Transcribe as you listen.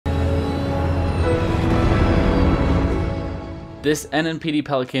This NMPD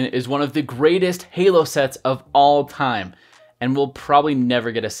Pelican is one of the greatest Halo sets of all time, and we'll probably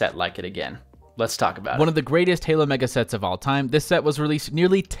never get a set like it again. Let's talk about it. One of the greatest Halo Mega sets of all time, this set was released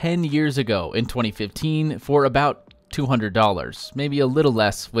nearly 10 years ago in 2015 for about $200, maybe a little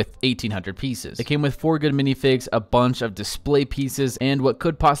less with 1,800 pieces. It came with 4 good minifigs, a bunch of display pieces, and what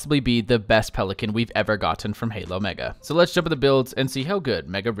could possibly be the best Pelican we've ever gotten from Halo Mega. So let's jump into the builds and see how good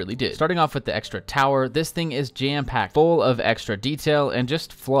Mega really did. Starting off with the extra tower, this thing is jam-packed full of extra detail and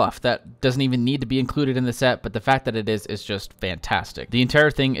just fluff that doesn't even need to be included in the set, but the fact that it is just fantastic. The entire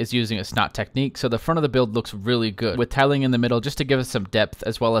thing is using a snot technique, so the front of the build looks really good, with tiling in the middle just to give us some depth,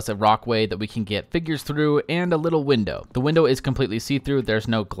 as well as a rockway that we can get figures through and a little window. The window is completely see-through, there's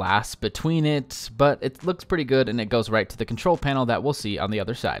no glass between it, but it looks pretty good and it goes right to the control panel that we'll see on the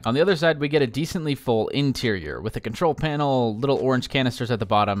other side. On the other side, we get a decently full interior with a control panel, little orange canisters at the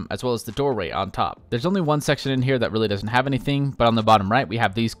bottom, as well as the doorway on top. There's only one section in here that really doesn't have anything, but on the bottom right, we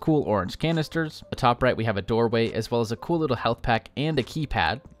have these cool orange canisters. The top right, we have a doorway, as well as a cool little health pack and a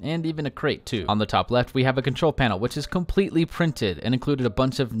keypad, and even a crate too. On the top left, we have a control panel, which is completely printed and included a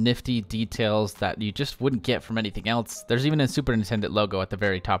bunch of nifty details that you just wouldn't get from anything else. There's even a Super Nintendo logo at the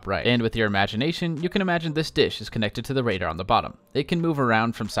very top right. And with your imagination, you can imagine this dish is connected to the radar on the bottom. It can move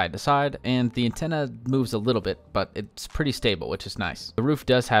around from side to side, and the antenna moves a little bit, but it's pretty stable, which is nice. The roof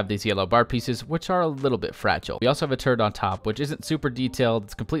does have these yellow bar pieces, which are a little bit fragile. We also have a turret on top, which isn't super detailed.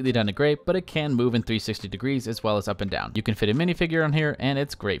 It's completely done in gray, but it can move in 360 degrees as well as up and down. You can fit a minifigure on here, and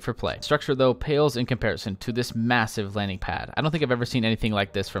it's great for play. Structure, though, pales in comparison to this massive landing pad. I don't think I've ever seen anything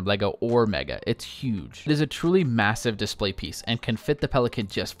like this from Lego or Mega. It's huge. It is a truly massive display piece and can fit the Pelican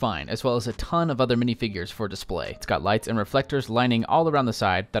just fine, as well as a ton of other minifigures for display. It's got lights and reflectors lining all around the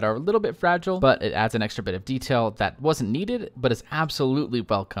side that are a little bit fragile, but it adds an extra bit of detail that wasn't needed, but is absolutely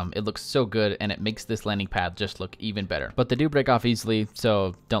welcome. It looks so good, and it makes this landing pad just look even better. But they do break off easily,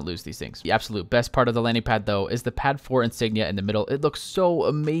 so don't lose these things. The absolute best part of the landing pad, though, is the Pad 4 insignia in the middle. It looks so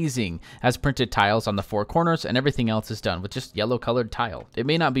amazing. It has printed tiles on the 4 corners, and everything else is done with just yellow colored tile. It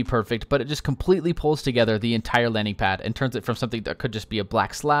may not be perfect, but it just completely pulls together the entire landing pad and turns it from something that could just be a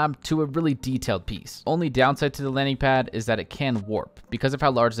black slab to a really detailed piece. Only downside to the landing pad is that it can warp. Because of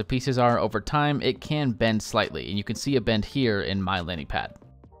how large the pieces are over time, it can bend slightly, and you can see a bend here in my landing pad.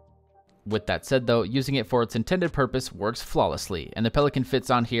 With that said, though, using it for its intended purpose works flawlessly, and the Pelican fits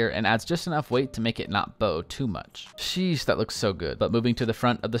on here and adds just enough weight to make it not bow too much. Sheesh, that looks so good. But moving to the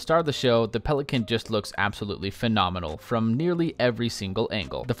front of the star of the show, the Pelican just looks absolutely phenomenal from nearly every single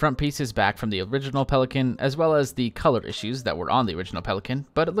angle. The front piece is back from the original Pelican, as well as the color issues that were on the original Pelican,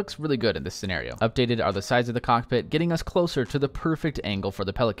 but it looks really good in this scenario. Updated are the sides of the cockpit, getting us closer to the perfect angle for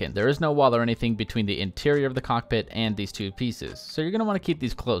the Pelican. There is no wall or anything between the interior of the cockpit and these two pieces, so you're going to want to keep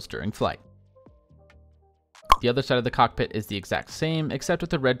these close during flight. The other side of the cockpit is the exact same, except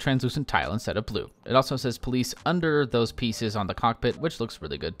with a red translucent tile instead of blue. It also says police under those pieces on the cockpit, which looks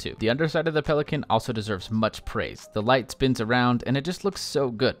really good too. The underside of the Pelican also deserves much praise. The light spins around and it just looks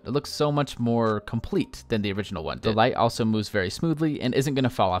so good. It looks so much more complete than the original one did. The light also moves very smoothly and isn't going to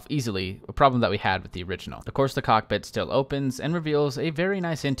fall off easily, a problem that we had with the original. Of course, the cockpit still opens and reveals a very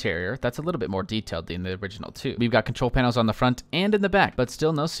nice interior that's a little bit more detailed than the original too. We've got control panels on the front and in the back, but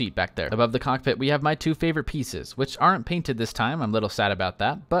still no seat back there. Above the cockpit, we have my 2 favorite pieces, which aren't painted this time. I'm a little sad about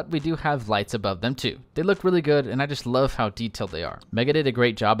that, but we do have lights above them too. They look really good, and I just love how detailed they are. Mega did a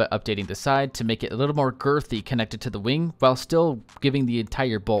great job at updating the side to make it a little more girthy connected to the wing, while still giving the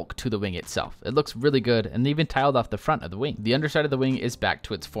entire bulk to the wing itself. It looks really good, and they even tiled off the front of the wing. The underside of the wing is back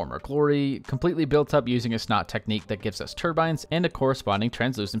to its former glory, completely built up using a snot technique that gives us turbines and a corresponding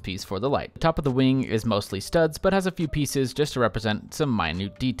translucent piece for the light. The top of the wing is mostly studs, but has a few pieces just to represent some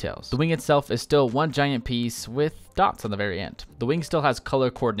minute details. The wing itself is still one giant piece with dots on the very end. The wing still has color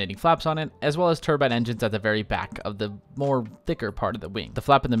coordinating flaps on it, as well as turbine engines at the very back of the more thicker part of the wing. The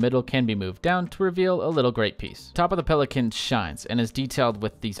flap in the middle can be moved down to reveal a little great piece. The top of the Pelican shines and is detailed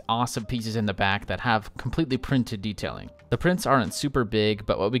with these awesome pieces in the back that have completely printed detailing. The prints aren't super big,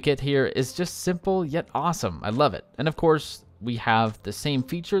 but what we get here is just simple yet awesome. I love it. And of course, we have the same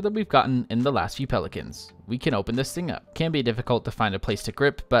feature that we've gotten in the last few Pelicans. We can open this thing up. Can be difficult to find a place to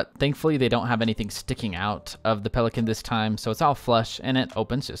grip, but thankfully they don't have anything sticking out of the Pelican this time, so it's all flush and it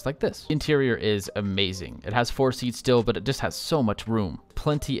opens just like this. The interior is amazing. It has 4 seats still, but it just has so much room.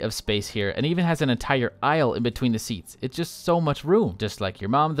 Plenty of space here, and even has an entire aisle in between the seats. It's just so much room. Just like your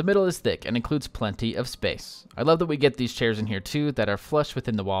mom, the middle is thick and includes plenty of space. I love that we get these chairs in here too that are flush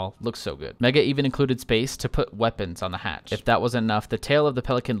within the wall. Looks so good. Mega even included space to put weapons on the hatch. If that wasn't enough, the tail of the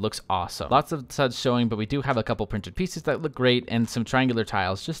Pelican looks awesome. Lots of studs showing, but we do have a couple printed pieces that look great and some triangular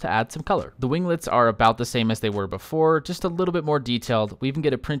tiles just to add some color. The winglets are about the same as they were before, just a little bit more detailed. We even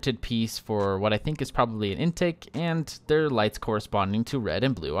get a printed piece for what I think is probably an intake, and their lights corresponding to red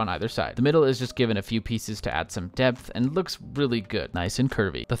and blue on either side. The middle is just given a few pieces to add some depth and looks really good, nice and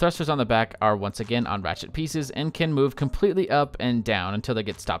curvy. The thrusters on the back are once again on ratchet pieces and can move completely up and down until they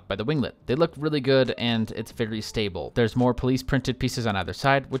get stopped by the winglet. They look really good and it's very stable. There's more police printed pieces on either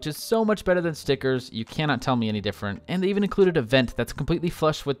side, which is so much better than stickers. You cannot tell me any different. And they even included a vent that's completely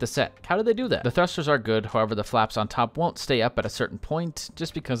flush with the set. How did they do that? The thrusters are good, however the flaps on top won't stay up at a certain point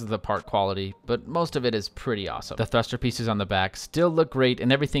just because of the part quality, but most of it is pretty awesome. The thruster pieces on the back still look great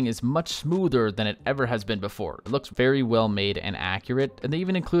and everything is much smoother than it ever has been before. It looks very well made and accurate, and they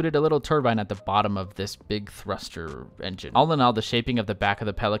even included a little turbine at the bottom of this big thruster engine. All in all, the shaping of the back of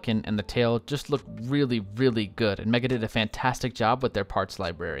the Pelican and the tail just look really, really good, and Mega did a fantastic job with their parts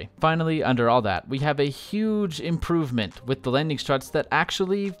library. Finally, under all that, we have a huge improvement with the landing struts that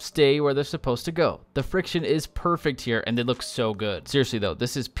actually stay where they're supposed to go. The friction is perfect here and they look so good. Seriously though,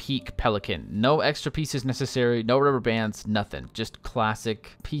 this is peak Pelican. No extra pieces necessary, no rubber bands, nothing. Just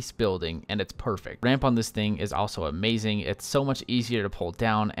classic piece building and it's perfect. Ramp on this thing is also amazing. It's so much easier to pull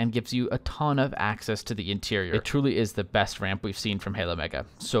down and gives you a ton of access to the interior. It truly is the best ramp we've seen from Halo Mega.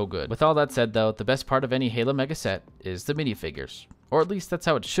 So good. With all that said though, the best part of any Halo Mega set is the minifigures. Or at least that's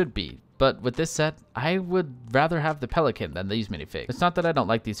how it should be. But with this set, I would rather have the Pelican than these minifigs. It's not that I don't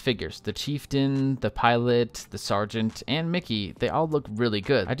like these figures. The Chieftain, the Pilot, the Sergeant, and Mickey, they all look really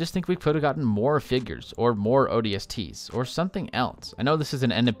good. I just think we could have gotten more figures, or more ODSTs, or something else. I know this is an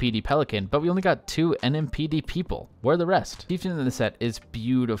NMPD Pelican, but we only got 2 NMPD people. Where are the rest? Chieftain in the set is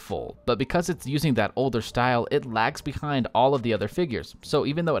beautiful, but because it's using that older style, it lags behind all of the other figures. So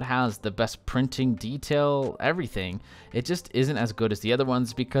even though it has the best printing, detail, everything, it just isn't as good as the other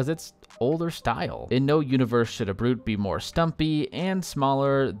ones because it's older style. In no universe should a brute be more stumpy and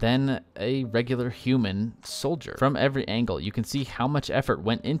smaller than a regular human soldier. From every angle, you can see how much effort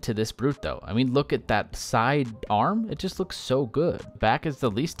went into this brute though. I mean, look at that side arm. It just looks so good. Back is the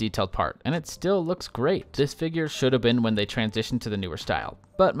least detailed part, and it still looks great. This figure should have been when they transitioned to the newer style.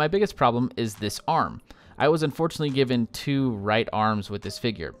 But my biggest problem is this arm. I was unfortunately given 2 right arms with this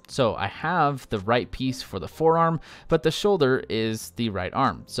figure. So I have the right piece for the forearm, but the shoulder is the right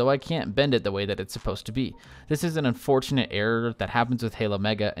arm. So I can't bend it the way that it's supposed to be. This is an unfortunate error that happens with Halo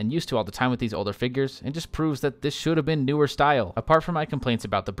Mega and used to all the time with these older figures, and just proves that this should have been newer style. Apart from my complaints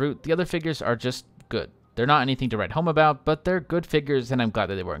about the brute, the other figures are just good. They're not anything to write home about, but they're good figures and I'm glad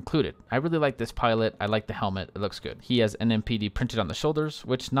that they were included. I really like this pilot. I like the helmet. It looks good. He has NMPD printed on the shoulders,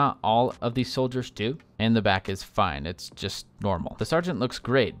 which not all of these soldiers do. And the back is fine. It's just normal. The Sergeant looks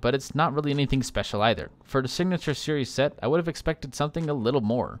great, but it's not really anything special either. For the Signature Series set, I would have expected something a little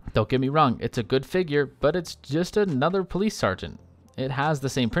more. Don't get me wrong, it's a good figure, but it's just another police sergeant. It has the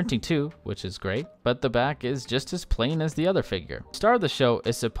same printing too, which is great, but the back is just as plain as the other figure. Star of the show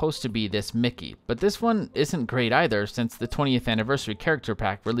is supposed to be this Mickey, but this one isn't great either since the 20th anniversary character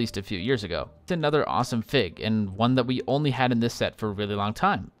pack released a few years ago. It's another awesome fig, and one that we only had in this set for a really long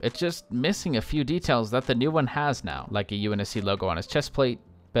time. It's just missing a few details that the new one has now, like a UNSC logo on his chest plate,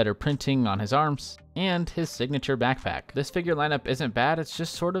 better printing on his arms, and his signature backpack. This figure lineup isn't bad, it's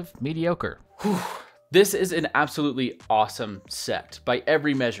just sort of mediocre. Whew. This is an absolutely awesome set by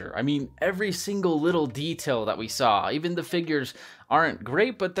every measure. I mean, every single little detail that we saw, even the figures aren't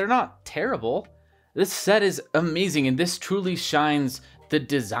great, but they're not terrible. This set is amazing, and this truly shines the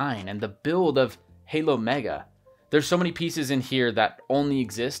design and the build of Halo Mega. There's so many pieces in here that only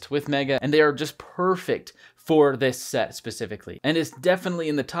exist with Mega, and they are just perfect for this set specifically. And it's definitely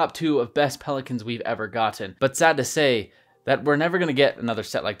in the top 2 of best Pelicans we've ever gotten. But sad to say that we're never gonna get another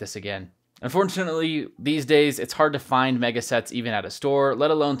set like this again. Unfortunately, these days, it's hard to find Mega sets even at a store,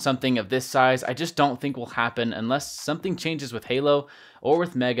 let alone something of this size. I just don't think will happen unless something changes with Halo or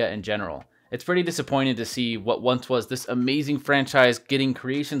with Mega in general. It's pretty disappointing to see what once was this amazing franchise getting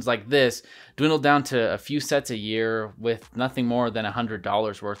creations like this dwindle down to a few sets a year with nothing more than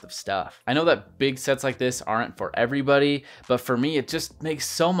 $100 worth of stuff. I know that big sets like this aren't for everybody, but for me, it just makes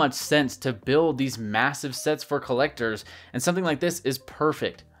so much sense to build these massive sets for collectors, and something like this is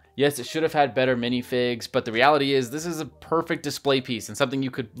perfect. Yes, it should have had better minifigs, but the reality is this is a perfect display piece and something you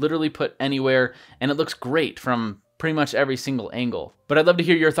could literally put anywhere, and it looks great from pretty much every single angle. But I'd love to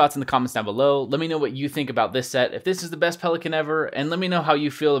hear your thoughts in the comments down below. Let me know what you think about this set, if this is the best Pelican ever, and let me know how you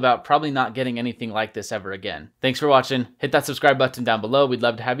feel about probably not getting anything like this ever again. Thanks for watching. Hit that subscribe button down below. We'd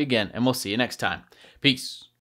love to have you again, and we'll see you next time. Peace.